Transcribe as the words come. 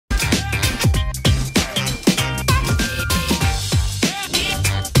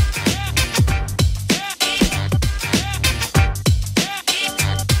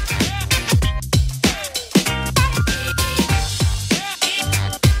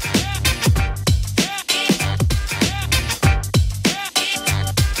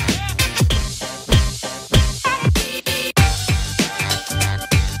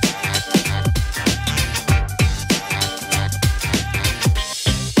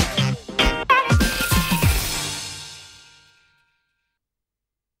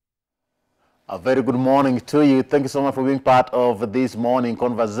A very good morning to you. Thank you so much for being part of this morning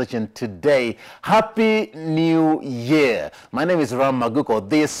conversation today. Happy New Year. My name is Aguko.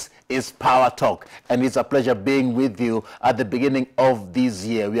 This is Power Talk, and it's a pleasure being with you at the beginning of this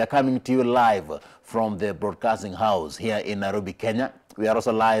year. We are coming to you live from the broadcasting house here in Nairobi, Kenya. We are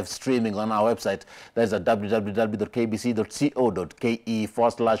also live streaming on our website. That's at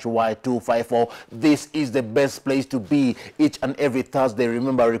www.kbc.co.ke/Y254. This is the best place to be each and every Thursday.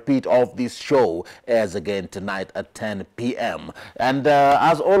 Remember, repeat of this show airs again tonight at 10 p.m. And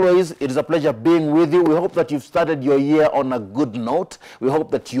as always, it is a pleasure being with you. We hope that you've started your year on a good note. We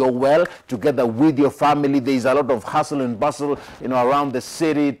hope that you're well together with your family. There is a lot of hustle and bustle, around the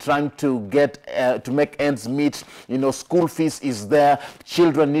city, trying to get to make ends meet. School fees is there.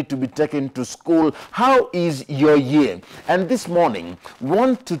 Children need to be taken to school. How is your year? And this morning, we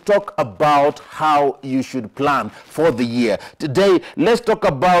want to talk about how you should plan for the year. Today, let's talk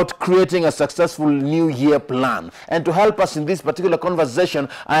about creating a successful New Year plan. And to help us in this particular conversation,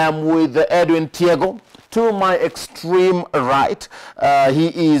 I am with Edwin Tiego. To my extreme right,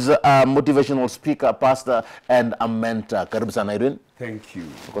 he is a motivational speaker, pastor, and a mentor. Karibu sana, Edwin. Thank you.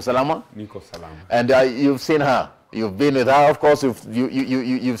 Niko salama? Niko salama. And you've seen her. You've been with her, of course.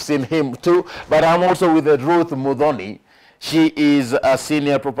 You've seen him too. But I'm also with Ruth Muthoni. She is a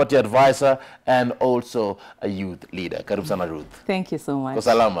senior property advisor and also a youth leader. Karibu sana, Ruth. Thank you so much.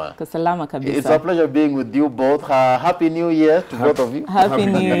 Kosalama. Kosalama kabisa. It's a pleasure being with you both. Happy New Year to both of you. Happy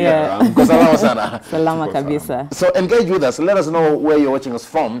New Year. Kosalama sana. Salama kabisa. So engage with us. Let us know where you're watching us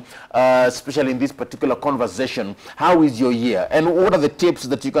from, especially in this particular conversation. How is your year? And what are the tips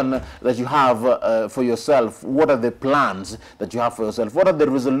that you have for yourself? What are the plans that you have for yourself? What are the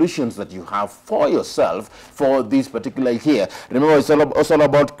resolutions that you have for yourself for this particular year? Remember, it's all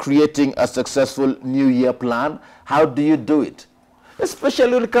about creating a successful New Year plan. How do you do it?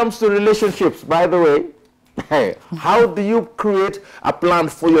 Especially when it comes to relationships, by the way. Hey, how do you create a plan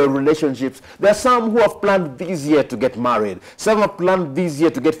for your relationships? There are some who have planned this year to get married. Some have planned this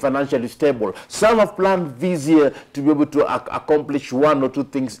year to get financially stable. Some have planned this year to be able to accomplish one or two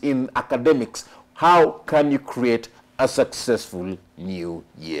things in academics. How can you create a successful New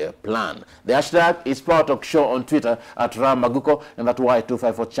Year plan? The hashtag is Power Talk Show on Twitter at Aguko, and that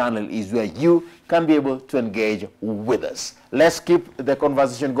Y254 channel is where you can be able to engage with us. Let's keep the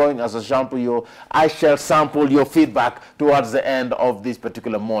conversation going as I shall sample your feedback towards the end of this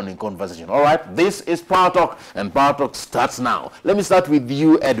particular morning conversation. All right, this is Power Talk, and Power Talk starts now. Let me start with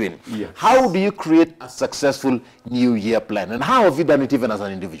you, Edwin. Yes. How do you create a successful New Year plan, and how have you done it even as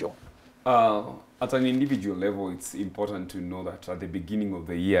an individual? At an individual level, it's important to know that at the beginning of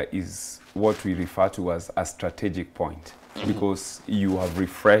the year is what we refer to as a strategic point, because you have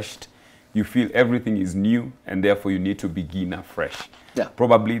refreshed, you feel everything is new, and therefore you need to begin afresh. Yeah.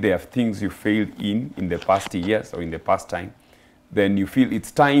 Probably there are things you failed in the past years or in the past time. Then you feel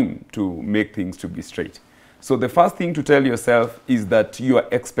it's time to make things to be straight. So the first thing to tell yourself is that your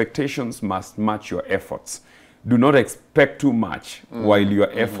expectations must match your efforts. Do not expect too much while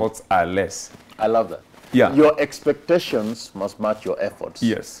your efforts are less. I love that. Yeah. Your expectations must match your efforts.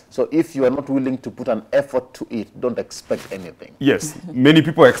 Yes. So if you are not willing to put an effort to it, don't expect anything. Yes. Many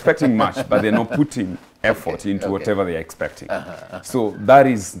people are expecting much, but they're not putting effort into whatever they're expecting. So that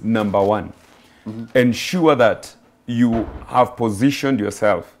is number one. Ensure that you have positioned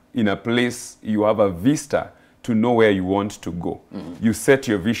yourself in a place, you have a vista to know where you want to go. You set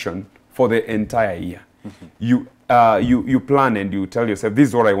your vision for the entire year. You plan and you tell yourself, this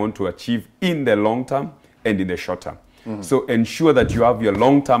is what I want to achieve in the long term and in the short term. So ensure that you have your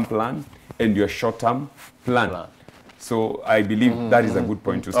long-term plan and your short-term plan. So I believe that is a good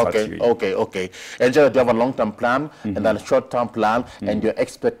point to start here. Okay. Ensure that you have a long-term plan and then a short-term plan, and your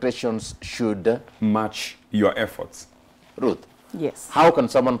expectations should match your efforts. Ruth? Yes. How can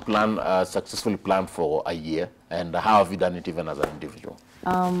someone successfully plan for a year, and how have you done it even as an individual?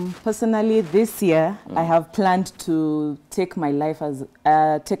 Personally, this year I have planned to take my life as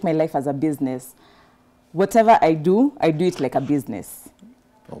a business. Whatever I do it like a business.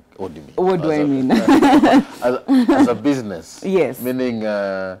 Okay. What do you mean? What do I mean? As a business? Yes. Meaning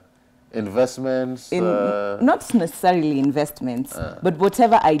investments? Not necessarily investments, but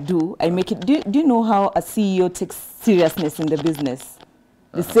whatever I do, I make it. Do you know how a CEO takes seriousness in the business?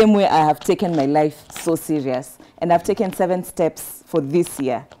 The same way I have taken my life so serious. And I've taken 7 steps for this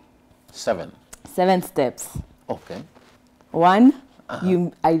year. 7? 7 steps. Okay. 1,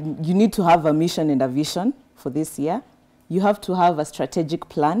 you need to have a mission and a vision for this year. You have to have a strategic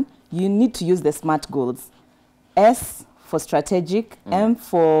plan. You need to use the SMART goals. S for strategic, M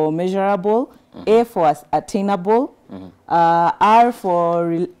for measurable, A for attainable, R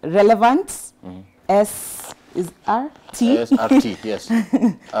for relevant, S is R? T? Yes, RT, yes.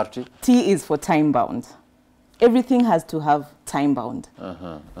 RT. T is for time bound. Everything has to have time bound.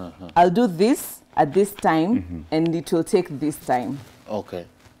 I'll do this at this time, and it will take this time. Okay.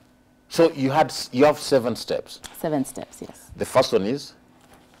 So you have 7 steps. 7 steps, yes. The first one is?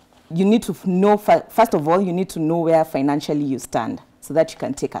 You need to know, first of all, you need to know where financially you stand so that you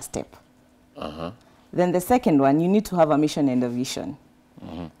can take a step. Then the second one, you need to have a mission and a vision.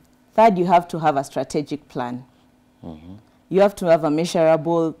 Third, you have to have a strategic plan. You have to have a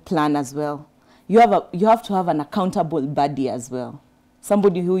measurable plan as well. You have to have an accountable buddy as well.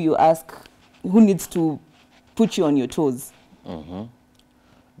 Somebody who you ask, who needs to put you on your toes.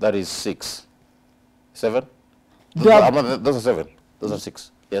 That is 6. 7? Those are 7. Those are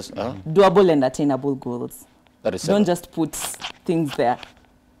 6. Yes. Doable and attainable goals. That is 7. Don't just put things there.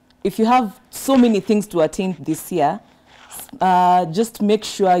 If you have so many things to attain this year, just make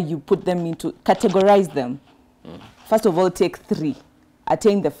sure you put them into, categorize them. First of all, take 3.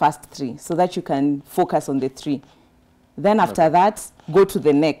 Attain the first 3 so that you can focus on the 3. Then after that, go to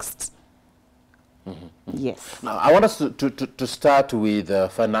the next. Yes. Now, I want us to start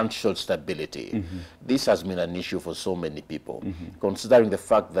with financial stability. This has been an issue for so many people, considering the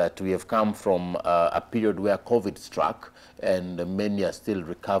fact that we have come from a period where COVID struck and many are still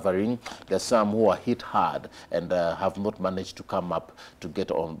recovering. There are some who are hit hard and have not managed to come up to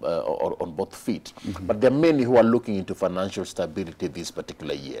get on both feet. But there are many who are looking into financial stability this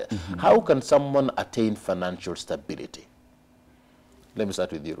particular year. How can someone attain financial stability? Let me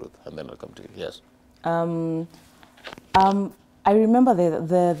start with you, Ruth, and then I'll come to you. Yes. I remember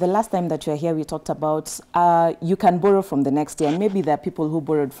the last time that you were here, we talked about you can borrow from the next year. And maybe there are people who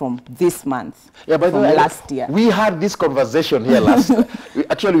borrowed from this month, by the way, last year. We had this conversation here last year.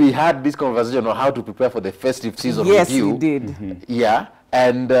 We had this conversation on how to prepare for the festive season with you. Yes, we did. Yeah,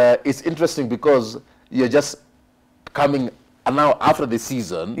 and it's interesting because you're just coming now after the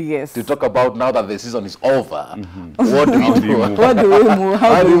season to talk about now that the season is over. What do we do? What do we move?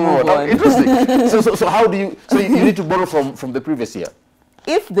 How do we move on? Interesting. So how do you? So you need to borrow from the previous year.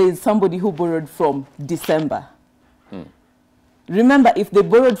 If there is somebody who borrowed from December, remember if they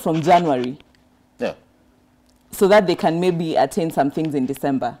borrowed from January, so that they can maybe attain some things in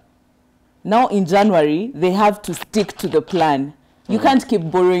December. Now in January they have to stick to the plan. You can't keep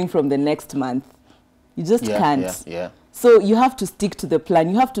borrowing from the next month. You just can't. So you have to stick to the plan.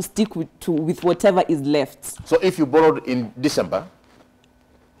 You have to stick with whatever is left. So if you borrowed in December?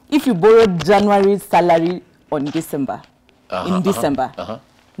 If you borrowed January's salary on December,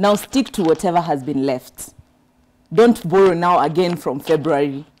 now stick to whatever has been left. Don't borrow now again from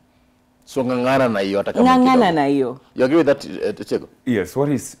February. So ngangana na hiyo hata kama ngangana na hiyo. You agree with that, Tiego? Yes,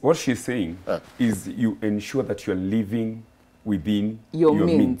 what she's saying is you ensure that you're living within your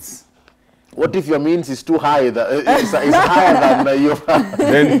means. What if your means is too high? It's higher than your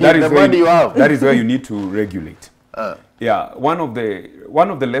then the money you have. That is where you need to regulate. Yeah, one of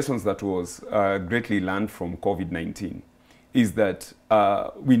the lessons that was greatly learned from COVID-19 is that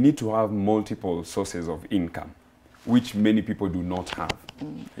we need to have multiple sources of income, which many people do not have.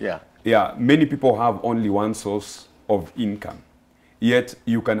 Yeah, many people have only one source of income. Yet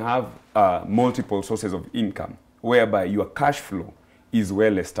you can have multiple sources of income, whereby your cash flow is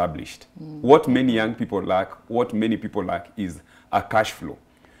well established. What many young people lack, what many people lack is a cash flow,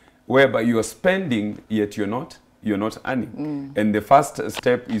 whereby you are spending, yet you're not earning. And the first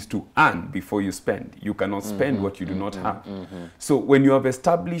step is to earn before you spend. You cannot spend what you do not have. So when you have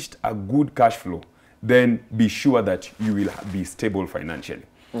established a good cash flow, then be sure that you will be stable financially.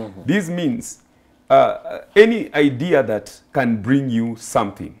 This means any idea that can bring you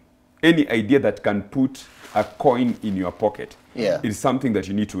something, any idea that can put a coin in your pocket, is something that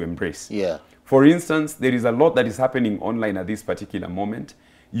you need to embrace. For instance, there is a lot that is happening online at this particular moment.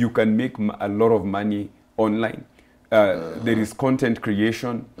 You can make a lot of money online. There is content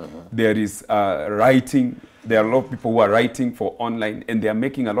creation. There is writing. There are a lot of people who are writing for online, and they are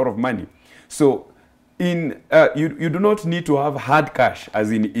making a lot of money. So you do not need to have hard cash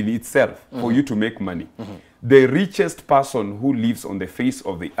as in itself for you to make money. The richest person who lives on the face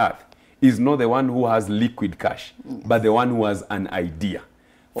of the earth is not the one who has liquid cash, but the one who has an idea.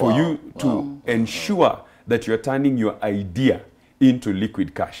 For you to ensure that you're turning your idea into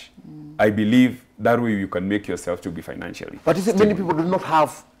liquid cash. I believe that way you can make yourself to be financially. But is it many people do not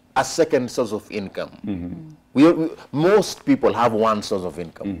have a second source of income? Most people have one source of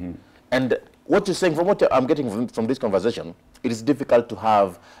income. And what you're saying, from what I'm getting from this conversation, it is difficult to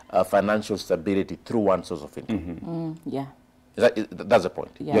have financial stability through one source of income. That's the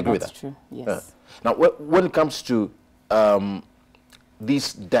point. Yeah, you agree with that? that's true. Yes. Now, when it comes to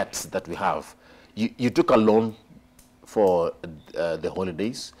these debts that we have, you took a loan for the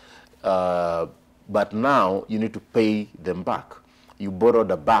holidays, but now you need to pay them back. You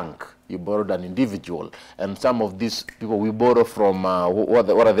borrowed a bank, you borrowed an individual, and some of these people we borrow from, what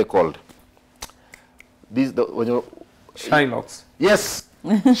are they called? These, when you Shylocks. Yes,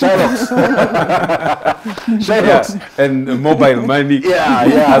 Shylocks. Shylocks. Yeah. And mobile money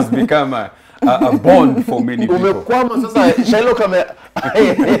has become a bond for many people. Umekwama sasa, Shylock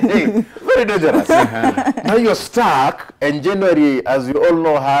very dangerous. Now you're stuck, and January, as we all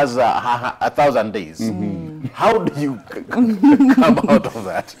know, has 1,000 days. How do you come out of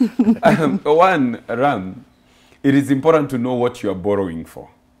that? One, Ram, it is important to know what you are borrowing for.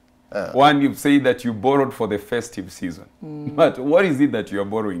 One, you say that you borrowed for the festive season. But what is it that you are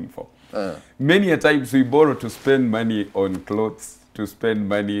borrowing for? Many a times we borrow to spend money on clothes, to spend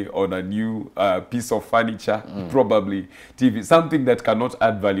money on a new piece of furniture, probably TV, something that cannot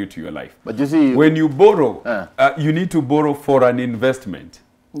add value to your life. But you see, when you borrow, you need to borrow for an investment.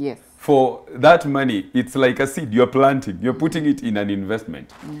 Yes. For that money, it's like a seed you're planting. You're putting it in an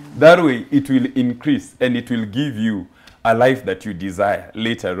investment. That way, it will increase and it will give you a life that you desire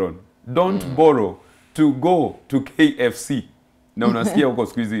later on. Don't borrow to go to KFC. Na unasikia huko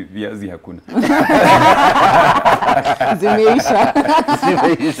siku hizi viazi hakuna. Zimeisha.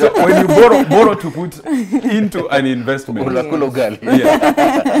 So when you borrow to put into an investment.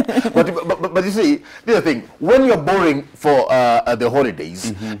 But you see, the other thing, when you're borrowing for the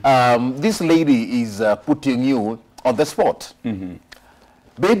holidays, this lady is putting you on the spot.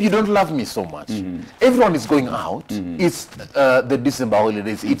 Babe, you don't love me so much. Everyone is going out. It's the December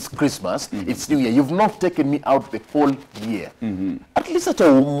holidays. It's Christmas. It's New Year. You've not taken me out the whole year. At least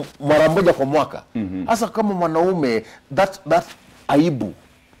hata mara moja kwa mwaka. Asa kama mwanaume, that aibu.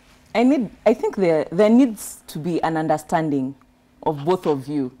 I think there needs to be an understanding of both of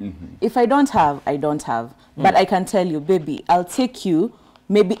you. If I don't have, I don't have. But I can tell you, baby, I'll take you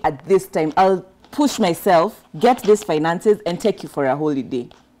maybe at this time. I'll push myself, get these finances, and take you for a holiday.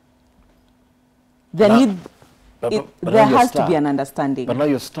 There has to be an understanding. But now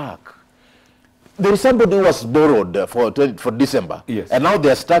you're stuck. There is somebody who was borrowed for December. Yes. And now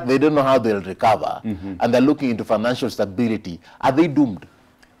they're stuck. They don't know how they'll recover. And they're looking into financial stability. Are they doomed?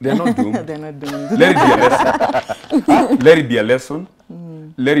 They're not doomed. They're not doomed. Let it be a lesson. Let it be a lesson.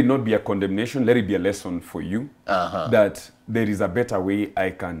 Let it not be a condemnation. Let it be a lesson for you that there is a better way I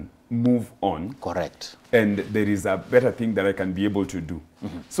can move on. Correct. And there is a better thing that I can be able to do.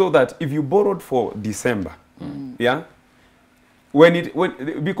 So that if you borrowed for December, yeah,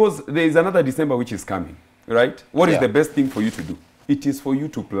 because there is another December which is coming, right? What is the best thing for you to do? It is for you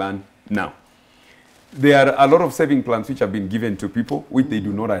to plan now. There are a lot of saving plans which have been given to people which they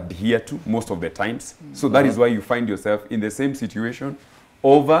do not adhere to most of the times. So that is why you find yourself in the same situation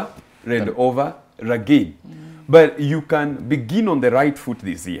over and over again. But you can begin on the right foot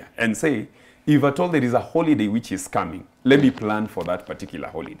this year and say, if at all there is a holiday which is coming, let me plan for that particular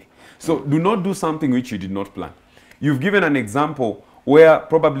holiday. So do not do something which you did not plan. You've given an example where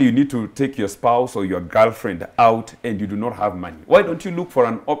probably you need to take your spouse or your girlfriend out and you do not have money. Why don't you look for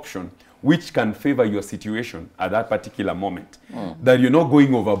an option which can favor your situation at that particular moment? That you're not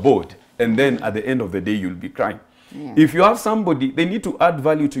going overboard and then at the end of the day you'll be crying. If you have somebody, they need to add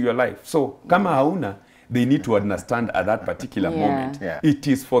value to your life. So kama hauna, they need to understand at that particular moment. It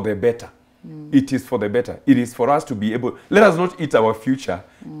is for the better. It is for the better. It is for us to be able, let us not eat our future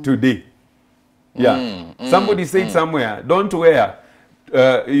today. Somebody said somewhere, don't wear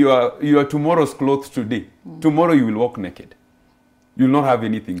your tomorrow's clothes today. Tomorrow you will walk naked. You'll not have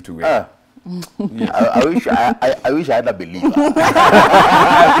anything to wear. I wish I had a believer.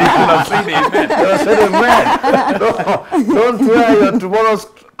 Don't wear your tomorrow's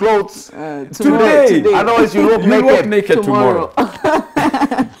clothes today. Otherwise you walk naked tomorrow.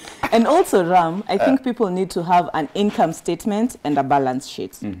 And also, Ram, I think people need to have an income statement and a balance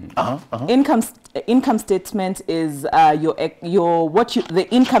sheet. Income statement is the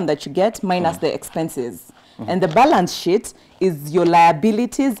income that you get minus the expenses. And the balance sheet is your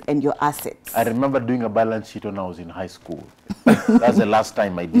liabilities and your assets. I remember doing a balance sheet when I was in high school. That's the last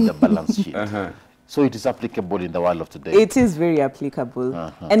time I did a balance sheet. So it is applicable in the world of today. It is very applicable.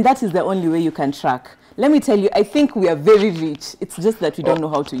 And that is the only way you can track. Let me tell you, I think we are very rich. It's just that we don't know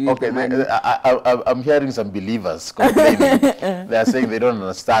how to use the money. I'm hearing some believers complaining. They are saying they don't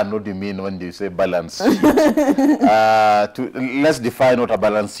understand what you mean when you say balance sheet. Let's define what a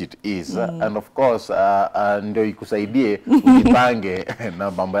balance sheet is. And of course, ndio ikusaidie ujipange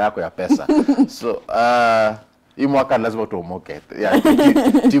na mambo yako ya pesa. So, hii mwaka lazima tuomoke. Yeah,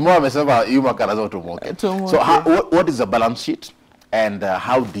 Timo amesema hii mwaka lazima tuomoke. So what is the balance sheet and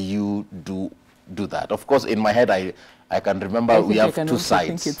how do you do that? Of course, in my head I can remember we have two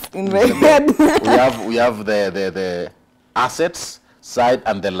sides. It's in my head. we have the assets side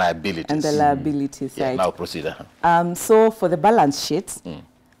and the liabilities. And the liability side. Yeah, now proceed. So for the balance sheet,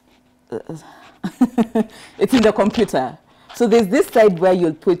 it's in the computer. So there's this side where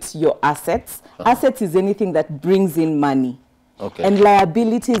you'll put your assets. Assets is anything that brings in money. Okay. And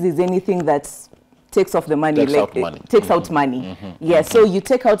liabilities is anything that takes off the money. Takes out money. Takes out money. Yeah, so you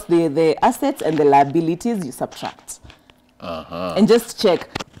take out the assets and the liabilities, you subtract. And just check.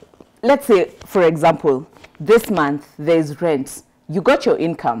 Let's say, for example, this month there's rent. You got your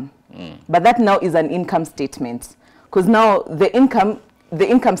income, but that now is an income statement. Because now the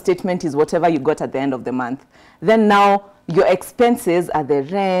income statement is whatever you got at the end of the month. Then now your expenses are the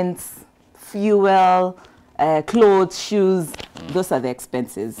rents, fuel, clothes, shoes. Those are the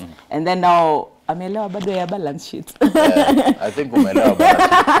expenses. And then now, amelewa bado ya balance sheet. I think umelewa balance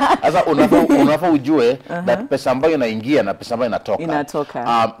sheet. Sasa unafaa ujue that pesa ambayo inaingia na pesa ambayo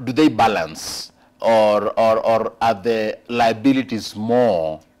inatoka. Do they balance or are the liabilities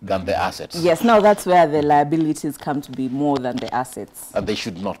more than the assets? Yes, now that's where the liabilities come to be more than the assets. And they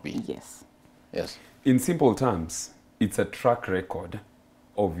should not be. Yes. Yes. In simple terms, it's a track record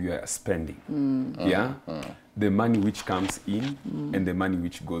of your spending. The money which comes in and the money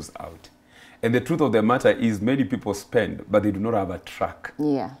which goes out. And the truth of the matter is many people spend, but they do not have a track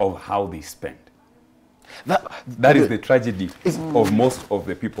of how they spend. That is the tragedy of most of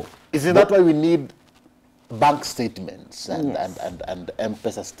the people. Isn't that why we need bank statements and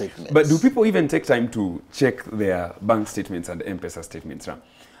M-Pesa statements? But do people even take time to check their bank statements and M-Pesa statements?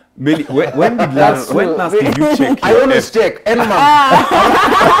 Many, when last did you check? I always check.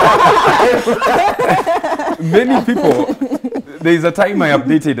 Many people, there is a time I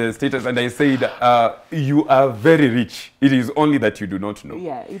updated a status and I said, you are very rich. It is only that you do not know.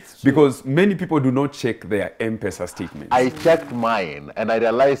 Yeah, it's true. Because many people do not check their M-Pesa statements. I checked mine and I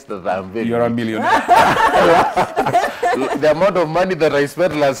realized that I'm very You're rich. a millionaire. The amount of money that I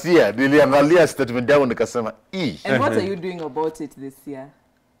spent last year, niliangalia statement yangu nikasema, And what are you doing about it this year?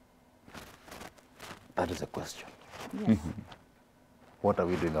 That is a question. Yes. What are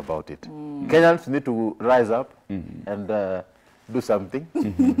we doing about it? Kenyans need to rise up and do something.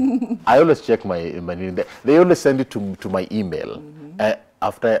 I always check my money. They always send it to my email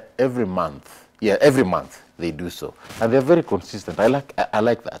after every month. Yeah, every month they do so, and they're very consistent. I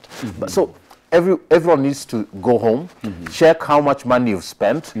like that. But so everyone needs to go home, check how much money you've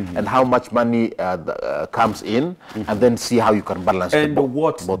spent and how much money comes in, and then see how you can balance. And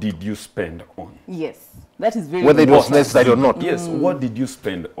what did you spend on? Yes, that is very whether it was necessary or not. Yes, what did you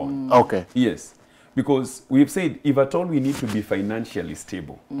spend on? Okay. Yes, because we've said if at all we need to be financially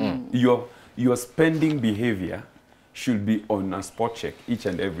stable, your spending behavior should be on a spot check each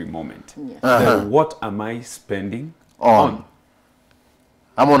and every moment. Yes. Then what am I spending on?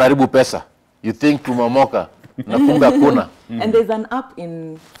 Ama unaribu pesa. You think tumamoka nafunga kuna. And there's an app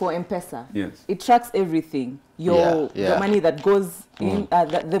for M-Pesa. Yes. It tracks everything. The money that goes in,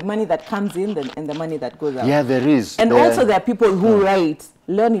 the money that comes in, and the money that goes out. Yeah, there is. And also there are people who write,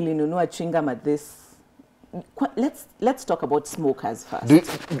 "Leo nilinunua chewing gum at this." Let's talk about smokers first.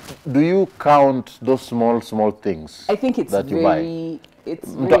 Do you count those small things? I think it's that you buy? It's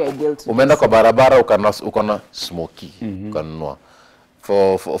very ideal to. Umeenda kwa barabara ukona smoky ukanunua.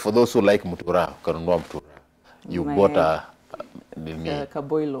 For those who like mutura, ukanunua mutura. You bought a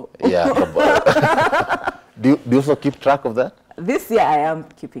kaboilo. Yeah, kaboilo. Do you also keep track of that? This year I am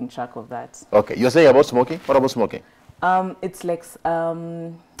keeping track of that. Okay, you're saying about smoking? What about smoking? It's like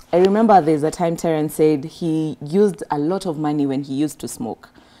I remember there's a time Terence said he used a lot of money when he used to smoke,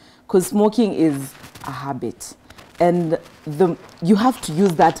 because smoking is a habit, and you have to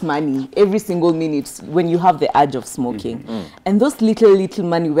use that money every single minute when you have the urge of smoking. And those little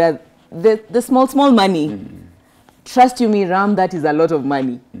money, where the small money, trust you me, Ram, that is a lot of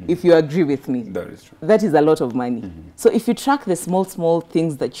money. If you agree with me, that is true. That is a lot of money. So if you track the small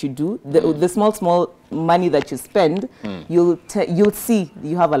things that you do, the small money that you spend, you'll see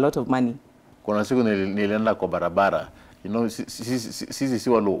you have a lot of money. Kuna siku nilienda kwa barabara, you know, sisi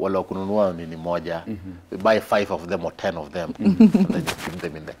wala kununua nini moja, we buy 5 of them or 10 of them, and then you keep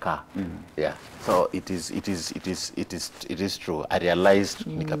them in the car. Yeah, so it is true. I realized,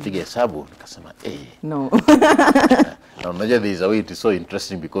 nikapiga hesabu, nikasema, No. Na unajua there is a way it is so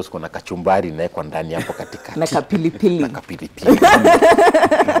interesting because kuna kachumbari na kwa ndani hapo katika. Na kapilipili. Na kapilipili.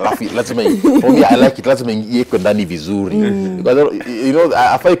 Lazima, for me, I like it. Lazima iwekwe ndani vizuri. Because, you know,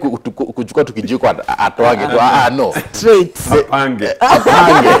 afai kuchukua tukijiko atoage. No. Straight. Apange.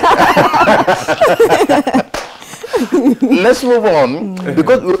 Let's move on,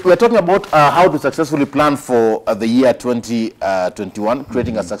 because we're talking about how to successfully plan for the year 2021,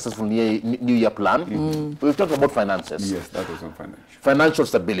 creating a successful new year plan. We've talked about finances. Yes, that was on Financial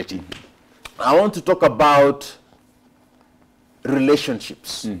stability. I want to talk about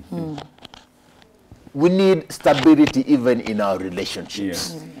relationships. We need stability even in our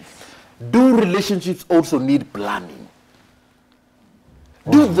relationships. Yes. Do relationships also need planning?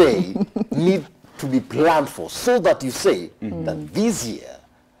 Do they need to be planned for, so that you say that this year,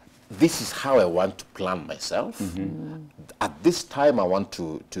 this is how I want to plan myself. At this time, I want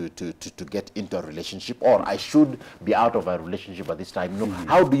to get into a relationship, or I should be out of a relationship at this time. You know,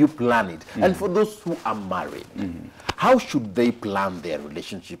 how do you plan it? And for those who are married, how should they plan their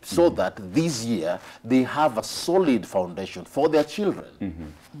relationship so that this year they have a solid foundation for their children?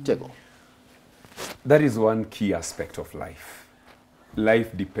 Tiego. That is one key aspect of life.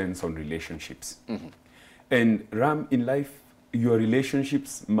 Life depends on relationships. And Ram, in life, your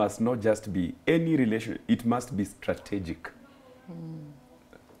relationships must not just be any relationship, it must be strategic.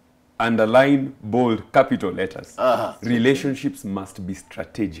 Underline, bold, capital letters. Relationships must be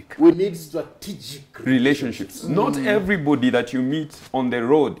strategic. We need strategic relationships. Not everybody that you meet on the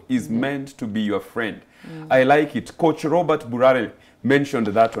road is meant to be your friend. I like it. Coach Robert Burare mentioned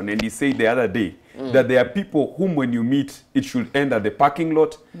that one, and he said the other day that there are people whom when you meet, it should end at the parking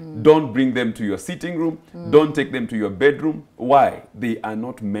lot. Don't bring them to your sitting room. Don't take them to your bedroom. Why? They are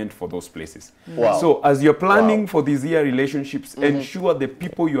not meant for those places. Wow. So as you're planning for these year relationships, ensure the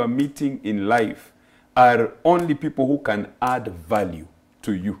people you are meeting in life are only people who can add value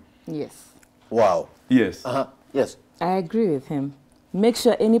to you. Yes. Wow. Yes. Yes. I agree with him. Make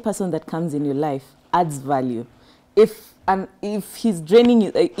sure any person that comes in your life adds value. If he's draining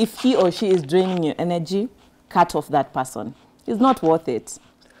you, if he or she is draining your energy, cut off that person. It's not worth it.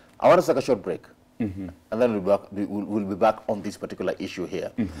 I want to take a short break, and then we'll be back on this particular issue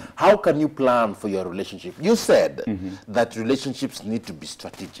here. How can you plan for your relationship? You said that relationships need to be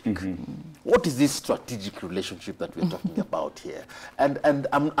strategic. What is this strategic relationship that we're talking about here? And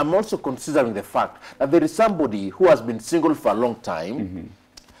I'm also considering the fact that there is somebody who has been single for a long time,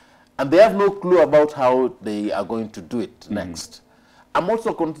 and they have no clue about how they are going to do it next. I'm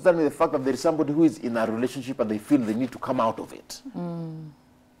also considering the fact that there is somebody who is in a relationship and they feel they need to come out of it.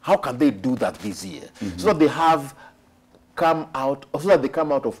 How can they do that this year? So that they have come out, so that they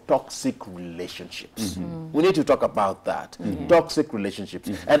come out of toxic relationships. We need to talk about that. Toxic relationships.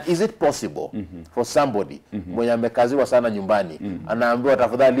 And is it possible for somebody mwenye amekaziwa sana nyumbani anaambiwa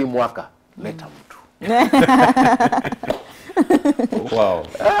tafadhali mwaka leta mtu? Wow.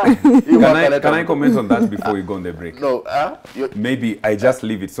 Can I comment on that before we go on the break? No. Maybe I just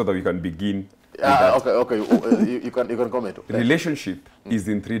leave it so that we can begin. Okay. You can comment. Relationship is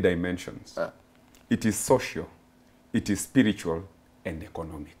in 3 dimensions. It is social, it is spiritual, and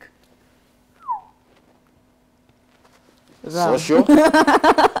economic. Social,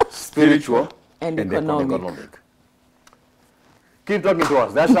 spiritual, and economic. Keep talking to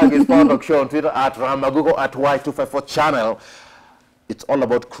us. That's like Power Talk Show on Twitter at Aguko at Y254 channel. It's all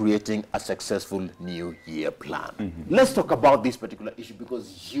about creating a successful new year plan. Let's talk about this particular issue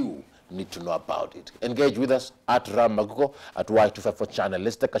because you need to know about it. Engage with us at Aguko at Y254 channel.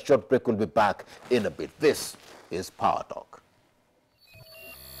 Let's take a short break. We'll be back in a bit. This is Power Talk.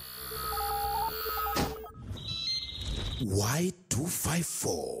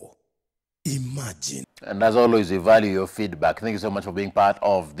 Y254. Imagine. And as always, we value your feedback. Thank you so much for being part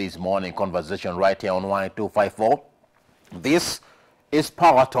of this morning conversation right here on Y254. This is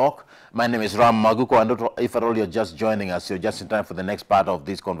Power Talk. My name is Aguko, and if at all you're just joining us, you're just in time for the next part of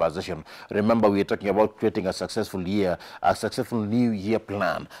this conversation. Remember, we are talking about creating a successful year, a successful new year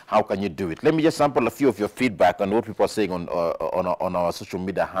plan. How can you do it? Let me just sample a few of your feedback on what people are saying on our social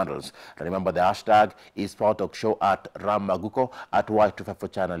media handles. Remember, the hashtag is Power Talk Show at Aguko at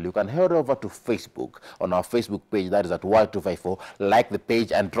Y254 channel. You can head over to Facebook on our Facebook page, that is at Y254. Like the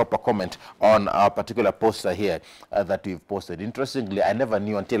page and drop a comment on our particular poster here that we've posted. Interestingly, I never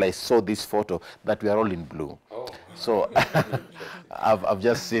knew until I saw this photo that we are all in blue. So I've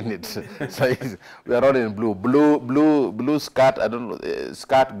just seen it. So we are all in blue. Blue skirt, I don't know,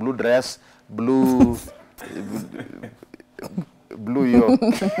 skirt, blue dress, blue blue yoke.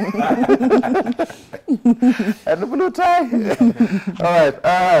 And a blue tie. All right.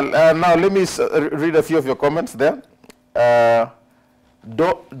 Now let me read a few of your comments there.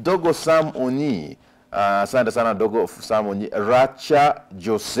 Dogo Sam Oni Asante sana dogo Sam Racha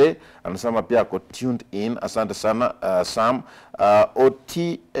Jose anasema pia ako tuned in. Asante sana Sam.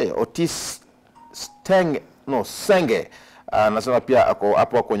 Otis Senge anasema pia ako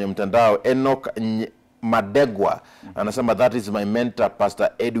hapo kwenye mtandao. Enoch Madegwa anasema that is my mentor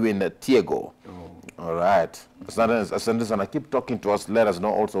Pastor Edwin Tiego. All right. Asante sana. Keep talking to us. Let us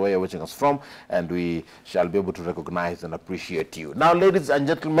know also where you're watching us from, and we shall be able to recognize and appreciate you. Now, ladies and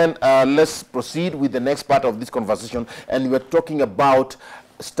gentlemen, let's proceed with the next part of this conversation, and we're talking about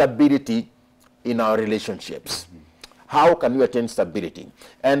stability in our relationships. How can we attain stability?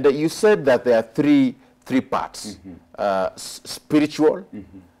 And you said that there are three parts: spiritual,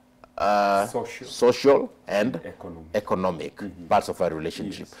 social and economic parts of our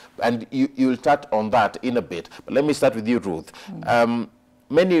relationship. Yes. And you'll touch on that in a bit. But let me start with you, Ruth.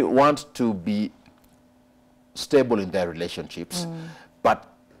 Many want to be stable in their relationships, but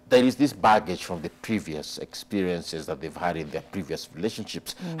there is this baggage from the previous experiences that they've had in their previous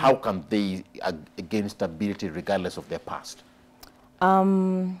relationships. How can they gain stability regardless of their past?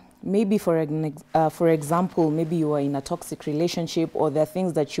 Maybe for example, maybe you are in a toxic relationship, or there are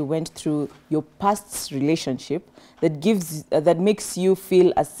things that you went through your past relationship that makes you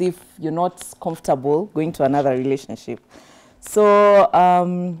feel as if you're not comfortable going to another relationship. So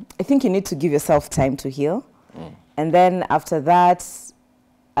I think you need to give yourself time to heal, and then after that,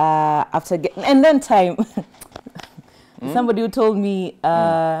 and then time. Somebody who told me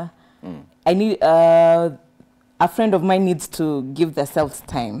I need. A friend of mine needs to give themselves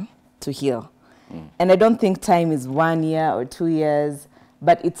time to heal. And I don't think time is 1 year or 2 years,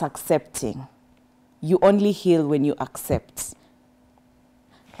 but it's accepting. You only heal when you accept.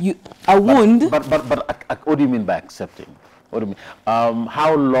 Wound... But what do you mean by accepting? What do you mean?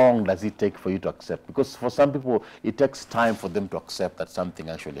 How long does it take for you to accept? Because for some people, it takes time for them to accept that something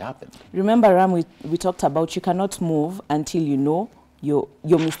actually happened. Remember, Ram, we talked about you cannot move until you know your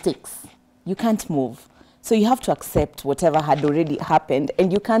mistakes. You can't move. So you have to accept whatever had already happened,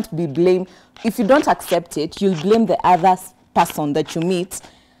 and you can't be blamed. If you don't accept it, you'll blame the other person that you meet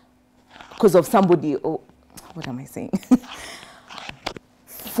because of somebody. Oh, what am I saying?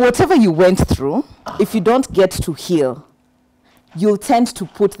 For whatever you went through, if you don't get to heal, you'll tend to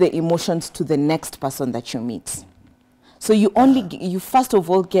put the emotions to the next person that you meet. So you first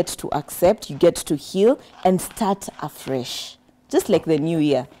of all get to accept, you get to heal, and start afresh. Just like the new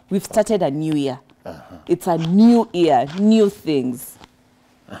year. We've started a new year. It's a new year, new things.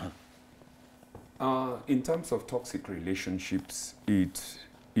 In terms of toxic relationships, it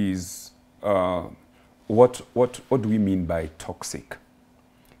is what do we mean by toxic?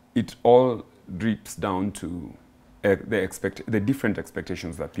 It all drips down to the different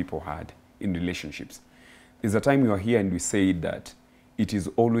expectations that people had in relationships. There's a time you are here and we say that it is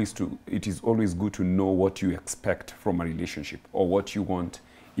always good to know what you expect from a relationship, or what you want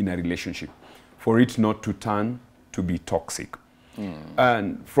in a relationship, for it not to turn to be toxic.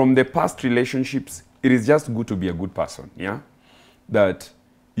 And from the past relationships, it is just good to be a good person, yeah? That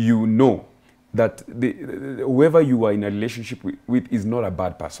you know that whoever you are in a relationship with is not a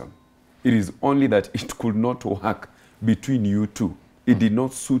bad person. It is only that it could not work between you two. It did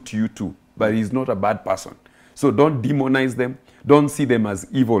not suit you two, but he's not a bad person. So don't demonize them. Don't see them as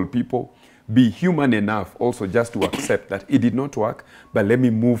evil people. Be human enough also just to accept that it did not work, but let me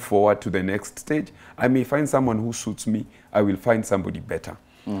move forward to the next stage. I may find someone who suits me. I will find somebody better.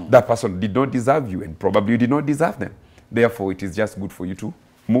 That person did not deserve you, and probably you did not deserve them. Therefore, it is just good for you to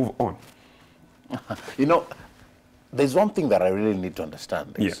move on. You know, there's one thing that I really need to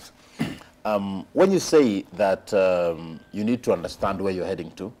understand. Yes. When you say that you need to understand where you're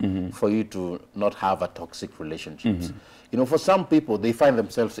heading to for you to not have a toxic relationship, you know, for some people, they find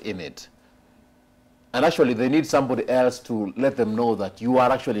themselves in it. And actually, they need somebody else to let them know that you are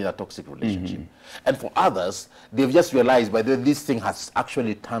actually in a toxic relationship. And for others, they've just realized, by the way, this thing has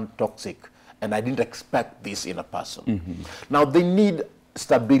actually turned toxic, and I didn't expect this in a person. Now, they need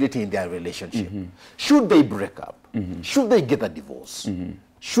stability in their relationship. Should they break up? Should they get a divorce?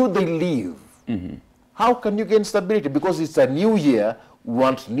 Should they leave? How can you gain stability? Because it's a new year, we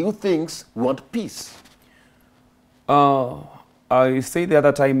want new things, we want peace. I say the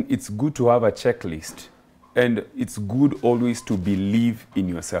other time, it's good to have a checklist, and it's good always to believe in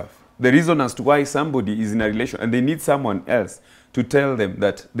yourself. The reason as to why somebody is in a relation and they need someone else to tell them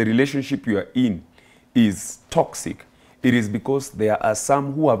that the relationship you are in is toxic, it is because there are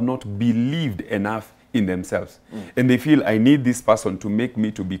some who have not believed enough in themselves. And they feel, I need this person to make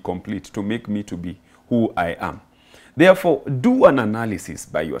me to be complete, to make me to be who I am. Therefore, do an analysis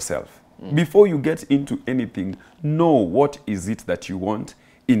by yourself. Before you get into anything, know what is it that you want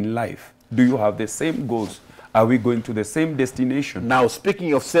in life. Do you have the same goals? Are we going to the same destination? Now,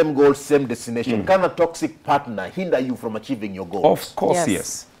 speaking of same goals, same destination, can a toxic partner hinder you from achieving your goals? Of course, Yes.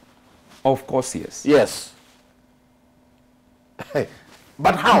 yes. Of course, yes. Yes.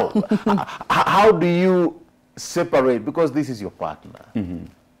 But how? How do you separate? Because this is your partner.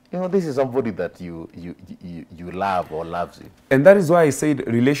 You know, this is somebody that you love or loves you. And that is why I said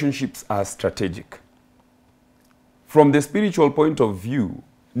relationships are strategic. From the spiritual point of view,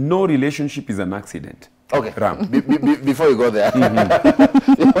 no relationship is an accident. Okay. Ram. Before you go there,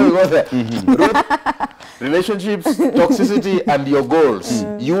 before you go there, Ruth, relationships, toxicity, and your goals.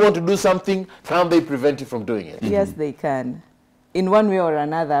 You want to do something, can they prevent you from doing it? Yes, they can. In one way or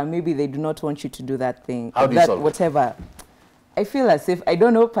another, maybe they do not want you to do that thing. How do you that solve it? whatever. I feel as if, I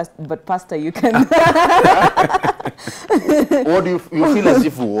don't know, but Pastor, you can. What do you feel as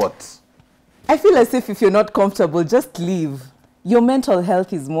if what? I feel as if you're not comfortable, just leave. Your mental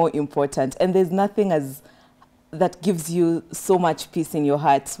health is more important, and there's nothing as that gives you so much peace in your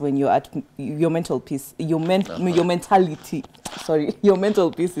heart when you're at your mental peace, your mentality. Sorry, your mental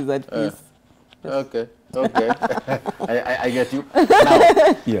peace is at peace. Okay, okay. I get you.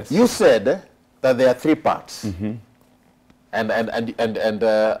 Now, Yes. you said that there are three parts. And I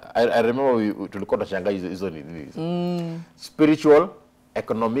remember tulikuwa tunashanga hizo ni spiritual,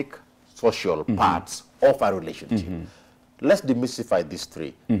 economic, social parts of a relationship. Let's demystify these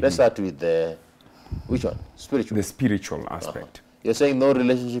three. Let's start with the which one? Spiritual. The spiritual aspect. You're saying no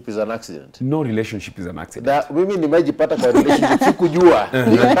relationship is an accident. No relationship is an accident. That mimi nimejipata kwa relationship sikujua.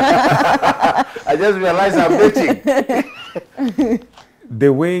 I just realized I'm dating. The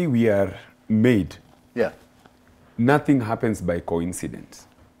way we are made, Yeah. nothing happens by coincidence.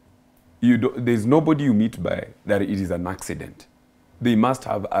 There's nobody you meet by that it is an accident. They must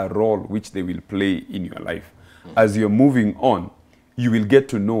have a role which they will play in your life. As you're moving on, you will get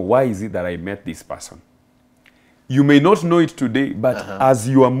to know why is it that I met this person. You may not know it today, but as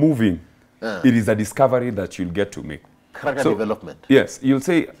you are moving, it is a discovery that you'll get to make. Character development. Yes, you'll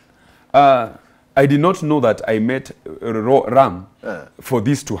say, I did not know that I met Ram for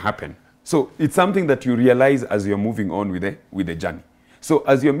this to happen. So it's something that you realize as you're moving on with the journey. So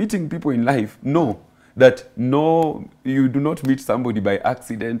as you're meeting people in life, know that no, you do not meet somebody by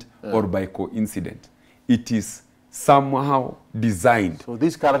accident or by coincidence. It is somehow designed. So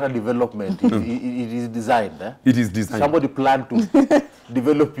this character development, it is designed. Eh? It is designed. Somebody planned to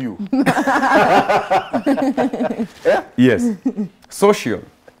develop you. Yes. Social.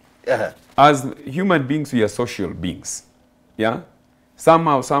 Yeah. As human beings, we are social beings. Yeah?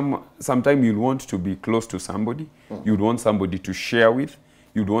 Somehow, sometimes you'll want to be close to somebody. You'd want somebody to share with.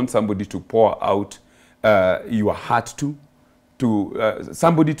 You'd want somebody to pour out your heart to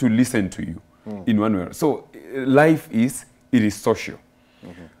somebody to listen to you in one way. So life is social.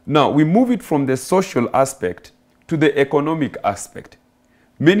 Now, we move it from the social aspect to the economic aspect.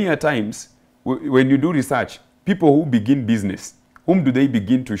 Many a times, when you do research, people who begin business, whom do they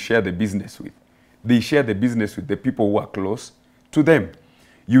begin to share the business with? They share the business with the people who are close to them.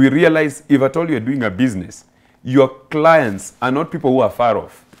 You will realize if at all you're doing a business, your clients are not people who are far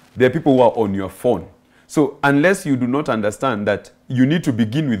off. They're people who are on your phone. So unless you do not understand that you need to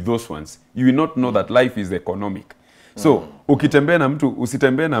begin with those ones, you will not know that life is economic. So ukitembea na mtu,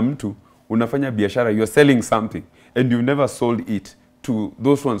 usitembea na mtu, unafanya biashara, you're selling something, and you've never sold it to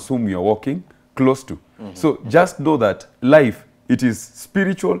those ones whom you're walking close to. So just know that life, it is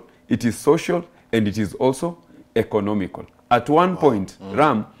spiritual, it is social, and it is also economical. At one point,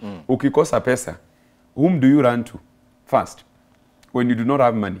 Ram, ukikosa pesa, whom do you run to first? When you do not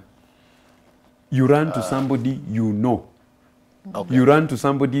have money, you run to somebody you know. Okay. You run to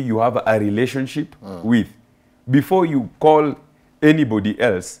somebody you have a relationship with. Before you call anybody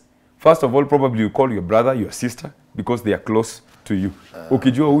else, first of all, probably you call your brother, your sister, because they are close to you.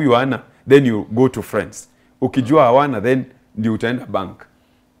 Ukijua huyu ana, then you go to friends. Ukijua hawana, then you utaenda bank.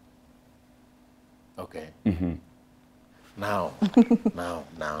 Okay. Now.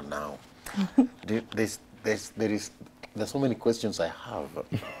 There's so many questions I have.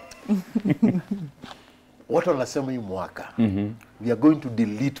 What wanasema hii mwaka? We are going to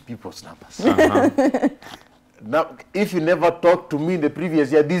delete people's numbers. Now, if you never talked to me in the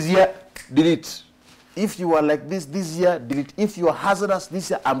previous year, this year, delete. If you are like this year, delete. If you are hazardous this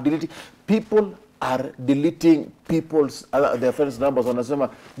year, I'm deleting. People are deleting people's their friends' numbers.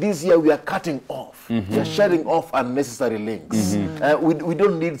 Wanasema, this year we are cutting off. We are shutting off unnecessary links. We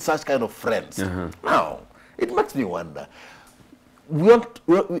don't need such kind of friends. Now, it makes me wonder.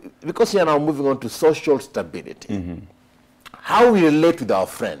 Because we are now moving on to social stability. How we relate with our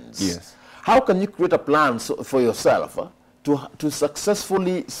friends. Yes. How can you create a plan for yourself to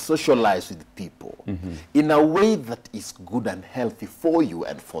successfully socialize with people in a way that is good and healthy for you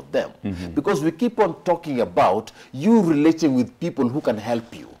and for them. Because we keep on talking about you relating with people who can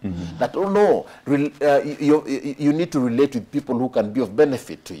help you. That, oh no, you need to relate with people who can be of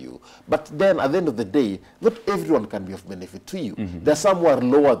benefit to you. But then at the end of the day, not everyone can be of benefit to you. There are some who are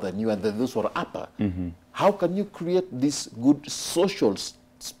lower than you and there are those who are upper. How can you create this good social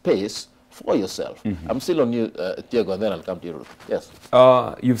space for yourself? I'm still on you, Tiego, and then I'll come to you, Ruth. Yes.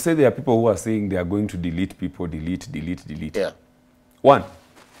 You've said there are people who are saying they are going to delete people, delete. Yeah. One,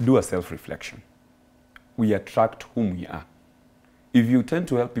 do a self-reflection. We attract whom we are. If you tend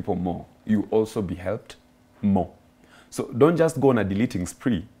to help people more, you also be helped more. So don't just go on a deleting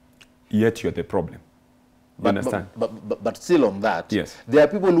spree, yet you're the problem. You understand? But still on that, yes, there are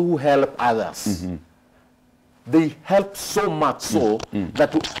people who help others. They help so much so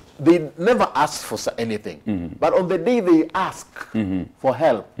that they never ask for anything. But on the day they ask for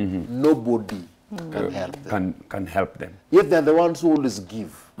help, nobody can help them. Can help them. Yet they're the ones who always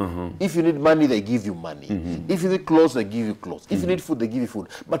give. If you need money, they give you money. If you need clothes, they give you clothes. If you need food, they give you food.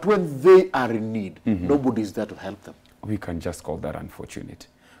 But when they are in need, nobody is there to help them. We can just call that unfortunate.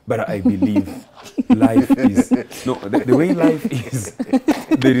 But I believe life is, no, the way life is,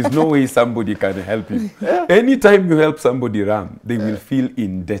 there is no way somebody can help you. Anytime you help somebody, Ram, they will feel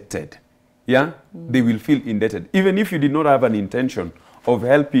indebted. Yeah? They will feel indebted. Even if you did not have an intention of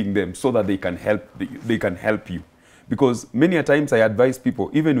helping them so that they can help you. Because many a times I advise people,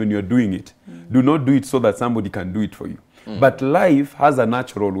 even when you're doing it, do not do it so that somebody can do it for you. But life has a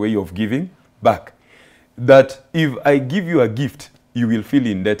natural way of giving back. That if I give you a gift, you will feel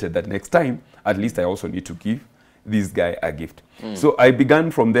indebted that next time, at least I also need to give this guy a gift. So I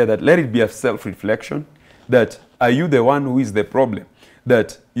began from there that let it be a self-reflection, that are you the one who is the problem?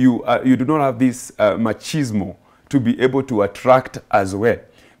 That you do not have this machismo to be able to attract as well,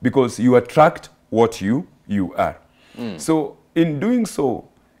 because you attract what you are. So in doing so,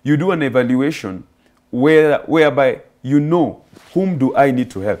 you do an evaluation whereby you know whom do I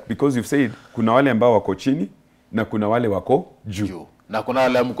need to help, because you've said kuna wale ambao wako chini na kuna wale wako juu. Na kuna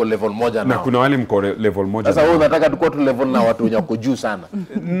wale mko level moja na kuna wale mko level moja. Sasa wewe unataka tuko tu level na watu wenye wako juu sana.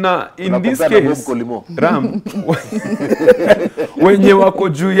 Na in this case, Ram, wenye wako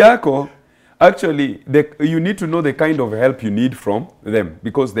juu yako, actually you need to know the kind of help you need from them,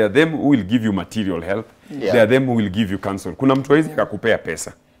 because they are them who will give you material help. They are them who will give you counsel. Kuna mtu hawezi akakupea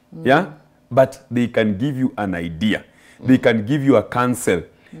pesa. Yeah? But they can give you an idea. They can give you a counsel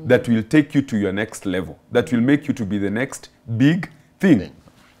that will take you to your next level, that will make you to be the next big thing.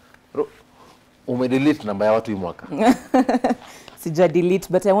 Umedelete namba ya watu hii mwaka? Sija delete,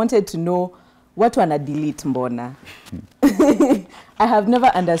 but I wanted to know what wana delete mbona. I have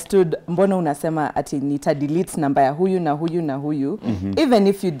never understood mbona unasema ati nita delete namba ya huyu na huyu na huyu. Even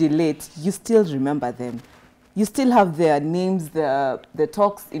if you delete, you still remember them. You still have their names, the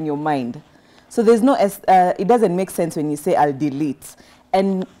talks in your mind. So there's no, it doesn't make sense when you say I'll delete.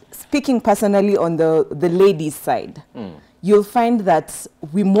 And speaking personally on the ladies' side, you'll find that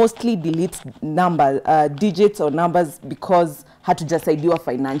we mostly delete digits or numbers because hatujasaidiwa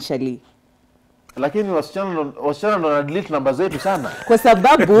financially. Lakini wasichana ndo delete namba zetu sana. Kwa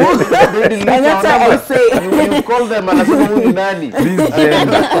sababu and that's why I say you call them anasema huyu nani?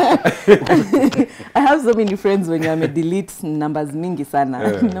 I have so many friends when you delete numbers mingi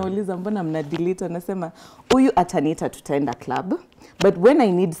sana. Nauliza mbona mna delete, anasema huyu ataniita tutaenda club, but when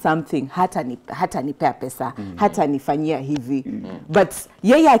I need something hata nipea pesa, hata nifanyia hivi. But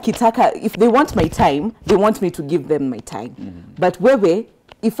yeye akitaka, if they want my time, they want me to give them my time. But wewe,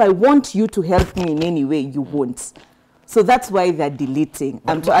 if I want you to help me in any way, you won't. So that's why they're deleting.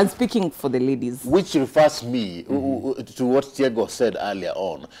 I'm speaking for the ladies. Which refers me to what Tiego said earlier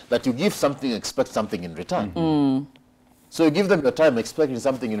on, that you give something, expect something in return. So you give them your time expecting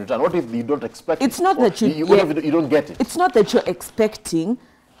something in return. What if you don't expect it's not that you don't get it? It's not that you're expecting.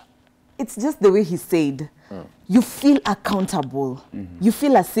 It's just the way he said. You feel accountable. You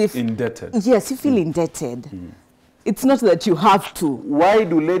feel as if... indebted. Yes, you feel indebted. It's not that you have to. Why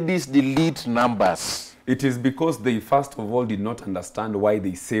do ladies delete numbers? It is because they first of all did not understand why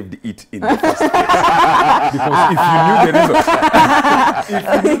they saved it in the first place. Because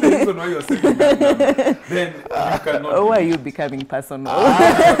if you knew the reason why you're saving that number, then you cannot. Why are you becoming personal?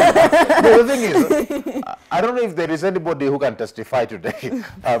 The thing is, I don't know if there is anybody who can testify today.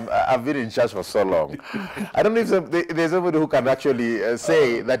 I've been in church for so long. I don't know if there's somebody who can actually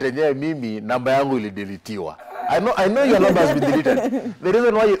say that mimi namba yangu ilideletiwa. I know your number has been deleted. The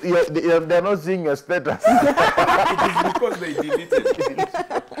reason why they're not seeing your status. It is because they deleted it.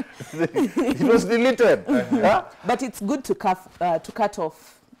 It was deleted. Huh? But it's good to cut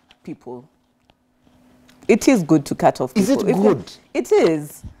off people. It is good to cut off people. Is it good? It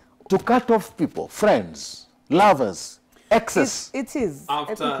is. To cut off people, friends, lovers, exes. It is. I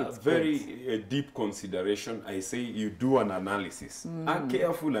think After it's very deep consideration, I say you do an analysis, a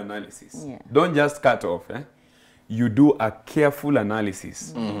careful analysis. Yeah. Don't just cut off. You do a careful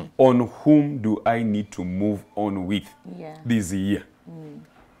analysis on whom do I need to move on with this year.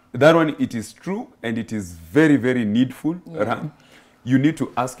 That one, it is true and it is very, very needful. Right? You need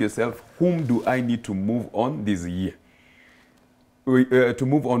to ask yourself, whom do I need to move on this year? To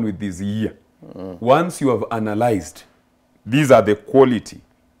move on with this year. Once you have analyzed, these are the qualities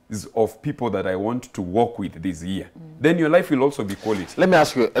of people that I want to work with this year, then your life will also be quality. Let me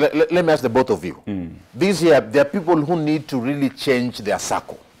ask you, let me ask the both of you. This year, there are people who need to really change their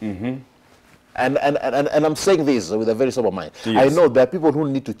circle. And I'm saying this with a very sober mind. Yes. I know there are people who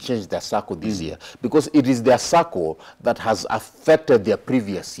need to change their circle this year because it is their circle that has affected their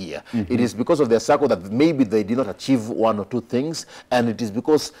previous year. It is because of their circle that maybe they did not achieve one or two things, and it is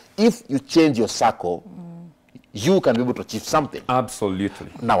because if you change your circle, you can be able to achieve something. Absolutely.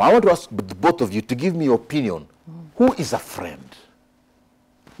 Now, I want to ask both of you to give me your opinion. Who is a friend?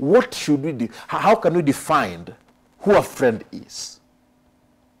 What should we do? How can we define who a friend is?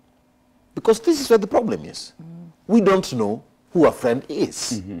 Because this is where the problem is. We don't know who a friend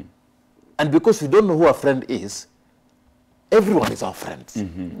is. And because we don't know who a friend is, everyone is our friend.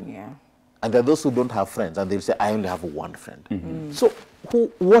 Yeah. And there are those who don't have friends, and they'll say, I only have one friend. So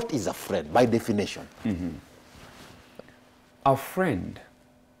what is a friend by definition? A friend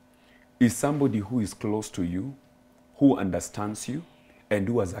is somebody who is close to you, who understands you, and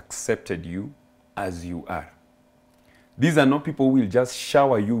who has accepted you as you are. These are not people who will just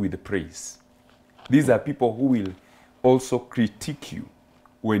shower you with praise. These are people who will also critique you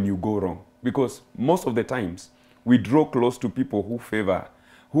when you go wrong. Because most of the times, we draw close to people who favor,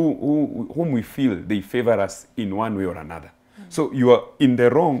 whom we feel they favor us in one way or another. So you are in the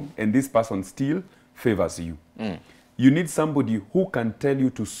wrong, and this person still favors you. You need somebody who can tell you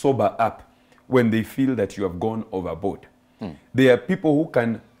to sober up when they feel that you have gone overboard. There are people who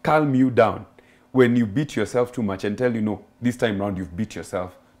can calm you down when you beat yourself too much and tell you, no, this time around you've beat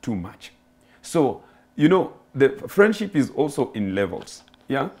yourself too much. So, you know, the friendship is also in levels.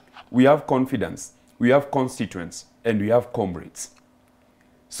 Yeah, we have confidence, we have constituents, and we have comrades.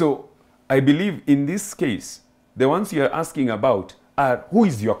 So I believe in this case, the ones you are asking about are who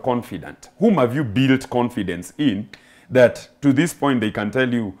is your confidant? Whom have you built confidence in that to this point they can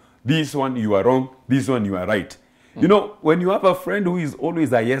tell you, this one you are wrong, this one you are right. You know, when you have a friend who is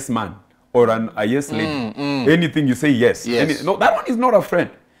always a yes man or a yes lady, anything you say yes. No, that one is not a friend.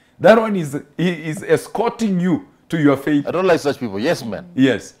 That one is escorting you to your fate. I don't like such people. Yes, man.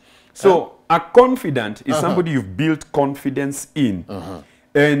 Yes. So a confidant is somebody you've built confidence in.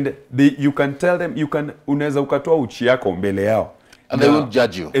 And you can tell them, unaweza ukatoa uchi yako mbele yao. And they won't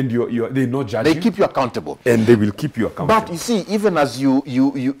judge you. And they not judge you. They keep you accountable. And they will keep you accountable. But you see, even as you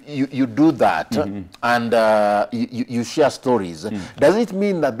do that and you share stories, does it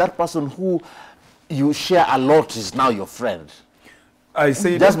mean that that person who you share a lot is now your friend? I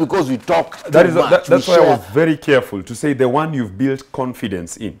say just because we talk that's why I was very careful to say the one you've built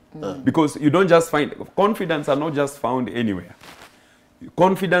confidence in. Because you don't just find, confidence are not just found anywhere.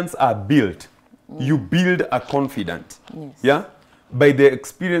 Confidence are built. You build a confidant. Yeah? By the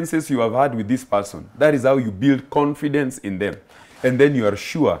experiences you have had with this person. That is how you build confidence in them. And then you are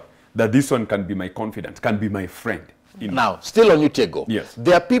sure that this one can be my confidant, can be my friend. Now, still on you, Tiego. Yes.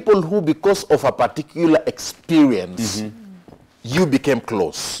 There are people who, because of a particular experience, you became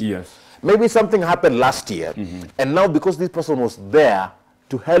close. Yes. Maybe something happened last year, and now because this person was there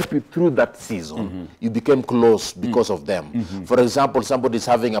to help you through that season, you became close because of them. For example, somebody is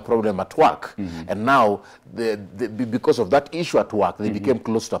having a problem at work, and now because of that issue at work, they became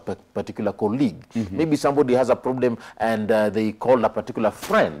close to a particular colleague. Maybe somebody has a problem and they called a particular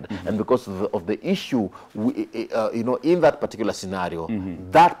friend, and because of the issue, you know, in that particular scenario,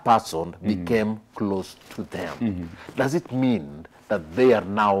 that person became close to them. Does it mean that they are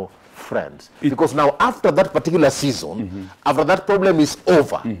now friends? Because now after that particular season, after that problem is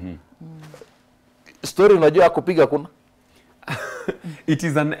over, story unajua kupiga kuna? It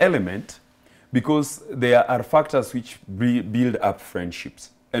is an element because there are factors which build up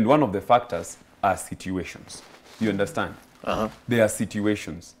friendships. And one of the factors are situations. You understand? There are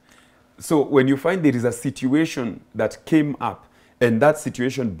situations. So when you find there is a situation that came up and that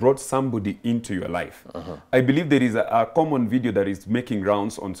situation brought somebody into your life. I believe there is a common video that is making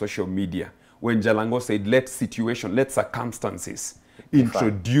rounds on social media when Jalango said, let circumstances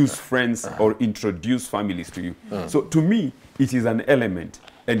introduce friends or introduce families to you. So to me, it is an element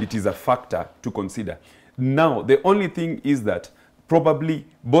and it is a factor to consider. Now, the only thing is that probably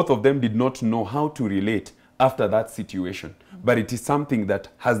both of them did not know how to relate after that situation, but it is something that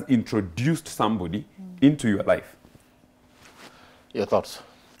has introduced somebody into your life. Your thoughts?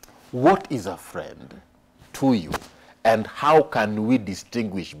 What is a friend to you? And how can we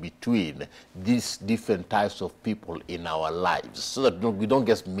distinguish between these different types of people in our lives so that we don't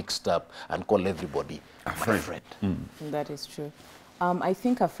get mixed up and call everybody a friend? That is true. I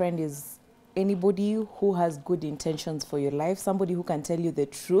think a friend is anybody who has good intentions for your life, somebody who can tell you the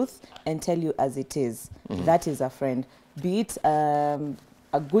truth and tell you as it is. That is a friend. Be it a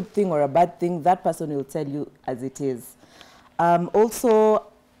good thing or a bad thing, that person will tell you as it is. Also,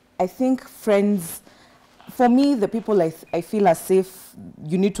 I think friends, for me, the people I feel are safe,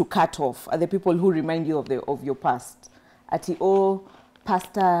 you need to cut off, are the people who remind you of your past. Ati, oh,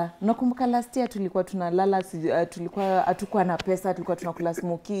 pastor, nakumbuka last year tulikuwa tunalala, tulikuwa hatukuwa na pesa, tulikuwa tunakula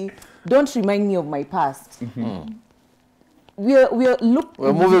smoky. Don't remind me of my past. We're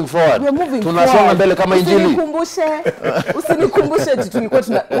moving forward. We're moving Tunasonga mbele kama injili. Usikumbushe tulikuwa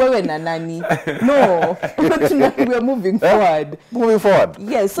wewe na nani. No. We're moving forward. Moving forward.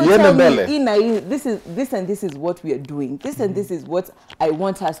 Yes, so tell me, this and this is what we are doing. This and this is what I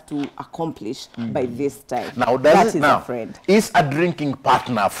want us to accomplish by this time. Now, that is a friend. Is a drinking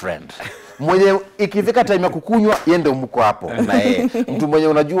partner a friend? Mwenye ikifika time ya kukunywa yende mko hapo na yeye. Mtu mwenye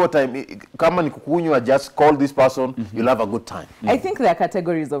unajua time kama ni kukunywa, just call this person, you'll have a good time. I think there are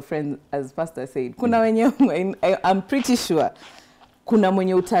categories of friends, as Pastor said. Kuna wenye I'm pretty sure kuna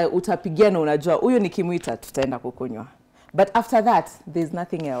mwenye utapigiana unajua huyo nikimuita tutaenda kukunywa. But after that there's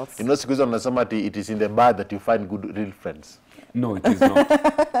nothing else. You know, siku hizo unasema it is in the bar that you find good real friends. No, it is not.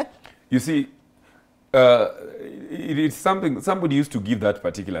 You see, it is something, somebody used to give that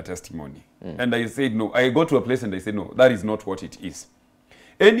particular testimony. And I said, no, I go to a place and I said, no, that is not what it is.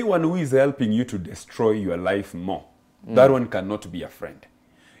 Anyone who is helping you to destroy your life more, that one cannot be a friend.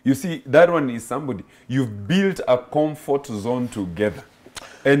 You see, that one is somebody, you've built a comfort zone together.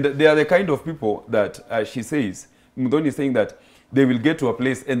 And they are the kind of people that, she says, Muthoni is saying that they will get to a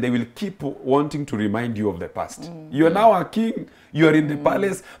place and they will keep wanting to remind you of the past. You are now a king, you are in the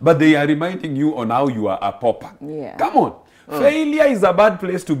palace, but they are reminding you on how you are a pauper. Yeah. Come on. Failure is a bad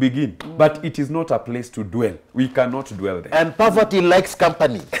place to begin, but it is not a place to dwell. We cannot dwell there. And poverty likes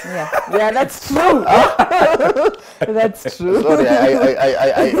company. Yeah, that's true. That's true. Sorry,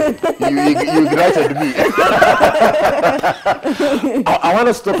 you ignited me. I want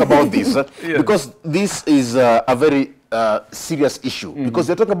us to talk about this because this is a very serious issue because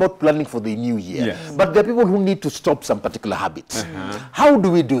they're talking about planning for the new year. Yes. But there are people who need to stop some particular habits. How do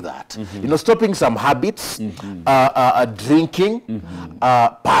we do that? You know, stopping some habits, drinking,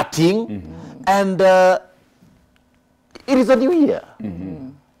 partying, and it is a new year.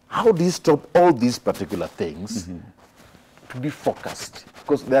 How do you stop all these particular things to be focused?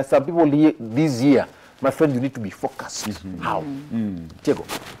 Because there are some people here this year, my friend, you need to be focused. How? Tiego.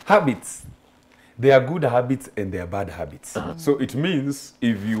 Habits. There are good habits and there are bad habits. So it means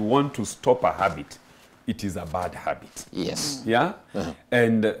if you want to stop a habit, it is a bad habit. Yes. Yeah?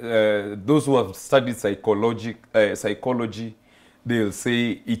 And those who have studied psychology, they'll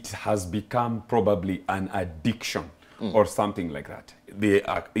say it has become probably an addiction or something like that.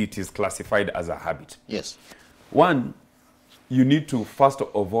 It is classified as a habit. Yes. One, you need to first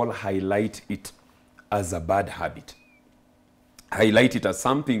of all highlight it as a bad habit. Highlight it as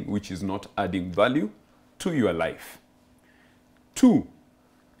something which is not adding value to your life. Two,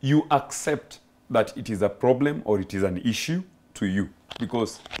 you accept that it is a problem or it is an issue to you.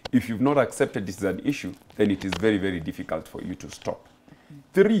 Because if you've not accepted it is an issue, then it is very, very difficult for you to stop.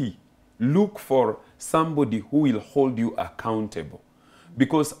 Three, look for somebody who will hold you accountable.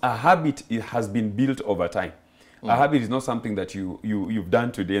 Because a habit has been built over time. A habit is not something that you've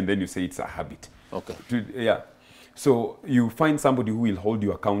done today and then you say it's a habit. Okay. Yeah. So you find somebody who will hold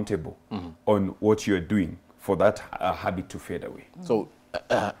you accountable on what you're doing for that habit to fade away. So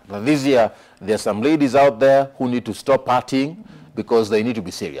this year, there are some ladies out there who need to stop partying because they need to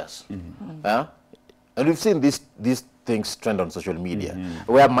be serious. And we've seen these things trend on social media,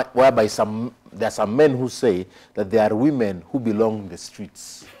 whereby there are some men who say that there are women who belong in the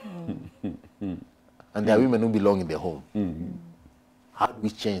streets. And there are women who belong in the home. How do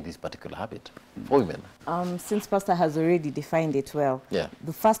we change this particular habit for women? Since Pastor has already defined it well,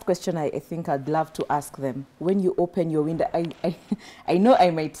 the first question I think I'd love to ask them, when you open your window, I know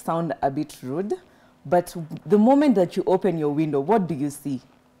I might sound a bit rude, but the moment that you open your window, what do you see?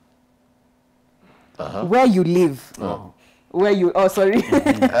 Where you live. where you, oh, sorry,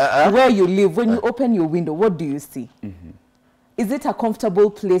 where you live, when you open your window, what do you see? Is it a comfortable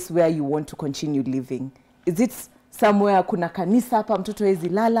place where you want to continue living? Is it somewhere kuna kanisa hapa mtoto hezi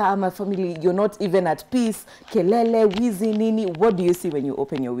lala ama family you're not even at peace, kelele, wizi, nini? What do you see when you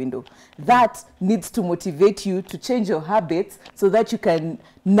open your window? That needs to motivate you to change your habits so that you can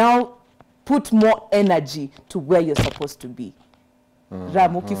now put more energy to where you're supposed to be.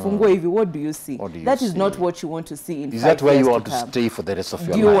 Ram, ukifungua hivi, what do you see? That is not what you want to see in 5 years. Is that where you want to to stay for the rest of your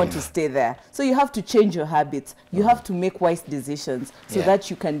life? Do you want to stay there? So you have to change your habits. You have to make wise decisions so that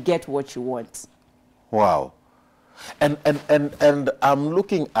you can get what you want. Wow. And I'm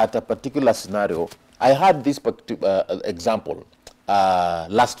looking at a particular scenario. I had this example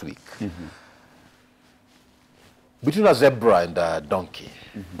last week. Between a zebra and a donkey,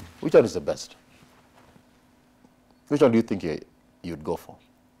 which one is the best? Which one do you think you'd go for?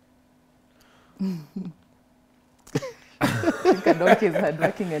 I think a donkey is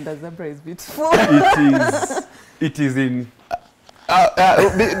hardworking and a zebra is beautiful. It is in...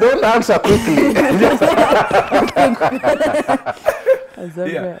 don't answer quickly.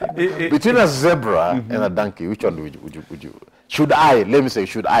 Between a zebra and a donkey, which one would you? Should I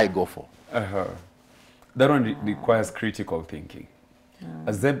go for? That one requires critical thinking.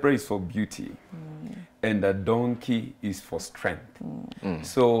 A zebra is for beauty, and a donkey is for strength.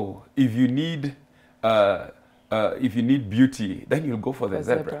 So if you need beauty, then you'll go for the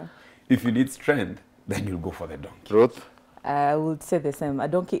zebra. If you need strength, then you'll go for the donkey. Ruth? I would say the same. A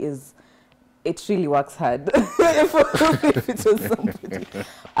donkey it really works hard. if it was somebody.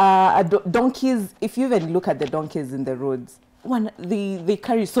 Donkeys, if you even look at the donkeys in the roads, they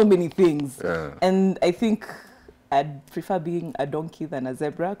carry so many things. And I think I'd prefer being a donkey than a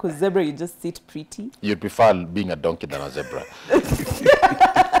zebra, because zebra, you just sit pretty. You'd prefer being a donkey than a zebra.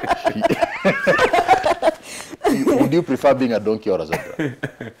 Would you prefer being a donkey or a zebra?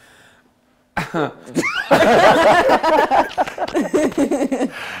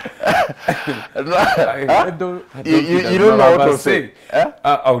 You don't know what to say.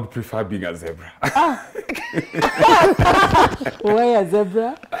 I would prefer being a zebra. Why a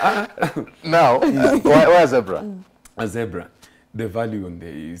zebra? Now, why a zebra? A zebra, the value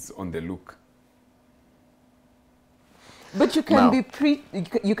is on the look. But you can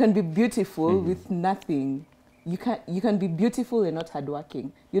you can be beautiful with nothing. You can be beautiful and not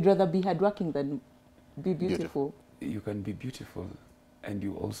hardworking. You'd rather be hardworking than be beautiful. You can be beautiful and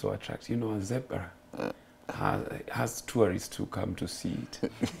you also attract. You know, a zebra has tourists who come to see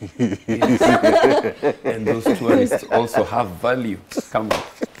it. Yes. And those tourists also have value. Come on.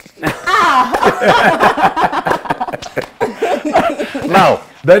 Now,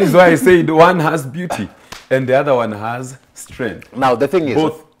 that is why I said one has beauty and the other one has strength. Now, the thing is,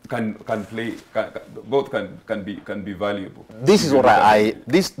 both can be valuable. This is what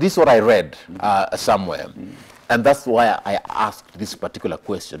this is what I read somewhere, and that's why I asked this particular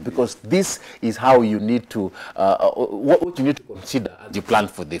question, because this is how you need to what you need to consider as you plan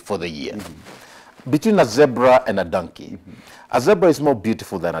for the year. Between a zebra and a donkey, a zebra is more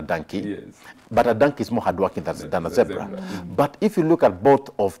beautiful than a donkey, but a donkey is more hardworking than a zebra. But if you look at both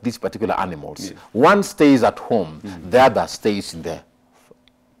of these particular animals, one stays at home, the other stays in the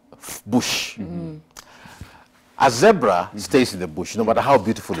bush. A zebra stays in the bush, no matter how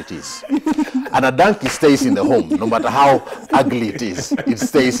beautiful it is. And a donkey stays in the home, no matter how ugly it is. It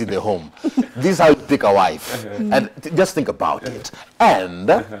stays in the home. This is how you pick a wife. And just think about it.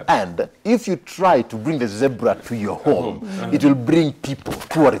 And if you try to bring the zebra to your home, it will bring people,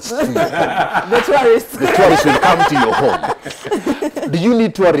 tourists to your home. The tourists. The tourists will come to your home. Do you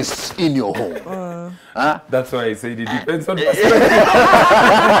need tourists in your home? That's why I said it depends on perspective.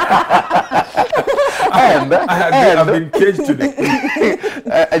 I've been caged today.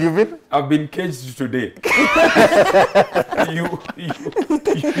 And you've been? I've been caged today.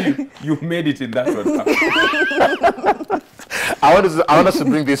 you made it in that one. I want us to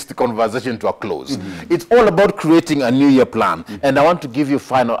bring this conversation to a close. It's all about creating a new year plan, and I want to give you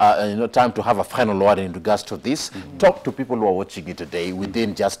final time to have a final word in regards to this. Talk to people who are watching it today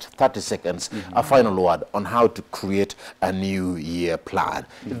within just 30 seconds. A final word on how to create a new year plan.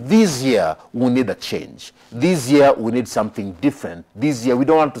 This year we need a change. This year we need something different. This year we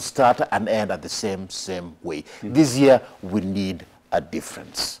don't want to start and end at the same way. This year we need a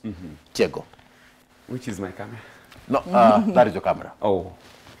difference. Tiego. Which is my camera? No, that is your camera. Oh,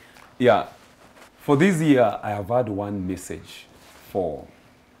 yeah. For this year, I have had one message for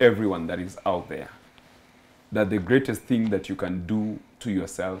everyone that is out there. That the greatest thing that you can do to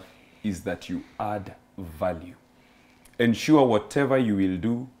yourself is that you add value. Ensure whatever you will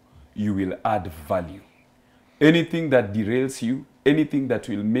do, you will add value. Anything that derails you, anything that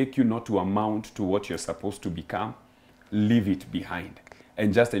will make you not to amount to what you're supposed to become, leave it behind.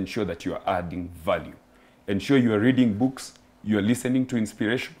 And just ensure that you are adding value. Ensure you are reading books, you are listening to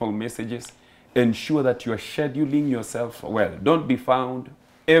inspirational messages. Ensure that you are scheduling yourself well. Don't be found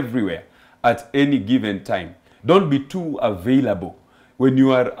everywhere at any given time. Don't be too available. When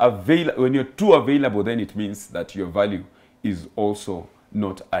you are when you're too available, then it means that your value is also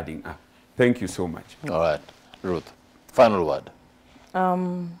not adding up. Thank you so much. All right. Ruth, final word.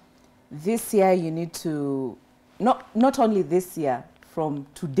 This year you need to, not only this year, from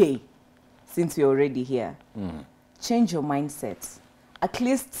today, since you're already here, change your mindset. At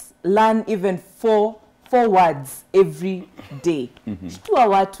least learn even four words every day. Do a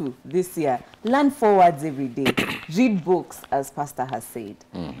word to this year. Learn 4 words every day. Read books, as Pastor has said.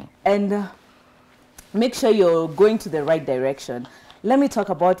 And make sure you're going to the right direction. Let me talk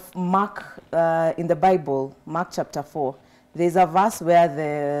about Mark in the Bible, Mark chapter 4. There's a verse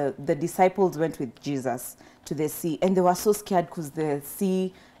where the disciples went with Jesus to the sea, and they were so scared because the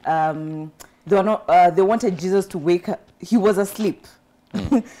sea, they wanted Jesus to wake up. He was asleep.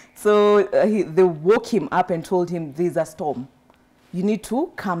 So they woke him up and told him, there's a storm. You need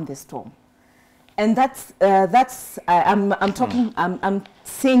to calm the storm. And I'm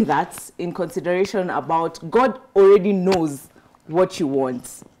saying that in consideration about God already knows what you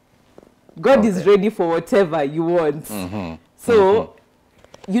want. God is ready for whatever you want. So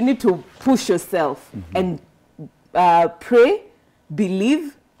you need to push yourself and pray,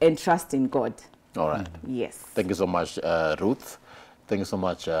 believe, and trust in God. All right. Yes. Thank you so much, Ruth. Thank you so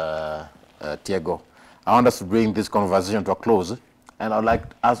much, Tiego. I want us to bring this conversation to a close, and I'd like,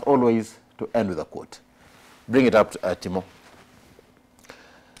 as always, to end with a quote. Bring it up, Timo.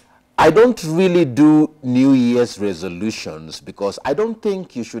 I don't really do New Year's resolutions because I don't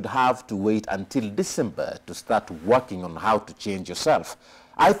think you should have to wait until December to start working on how to change yourself.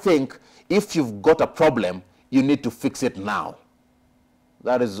 I think if you've got a problem, you need to fix it now.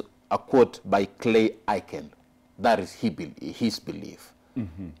 That is a quote by Clay Aiken. That is his belief.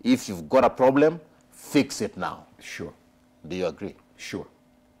 If you've got a problem, fix it now. Sure. Do you agree? Sure.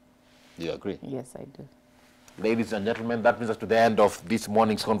 Do you agree? Yes, I do. Ladies and gentlemen, that brings us to the end of this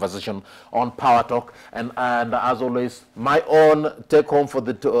morning's conversation on Power Talk. And as always, my own take home for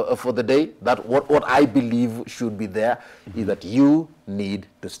the day, that what I believe should be there is that you need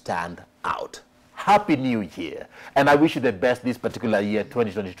to stand out. Happy New Year. And I wish you the best this particular year,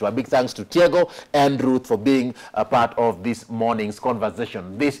 2022. A big thanks to Tiego and Ruth for being a part of this morning's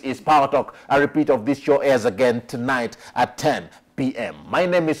conversation. This is Power Talk. A repeat of this show airs again tonight at 10 p.m. My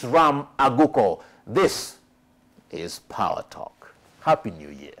name is Ram Aguko. This is Power Talk. Happy New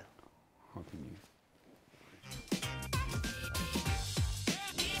Year. Happy New Year.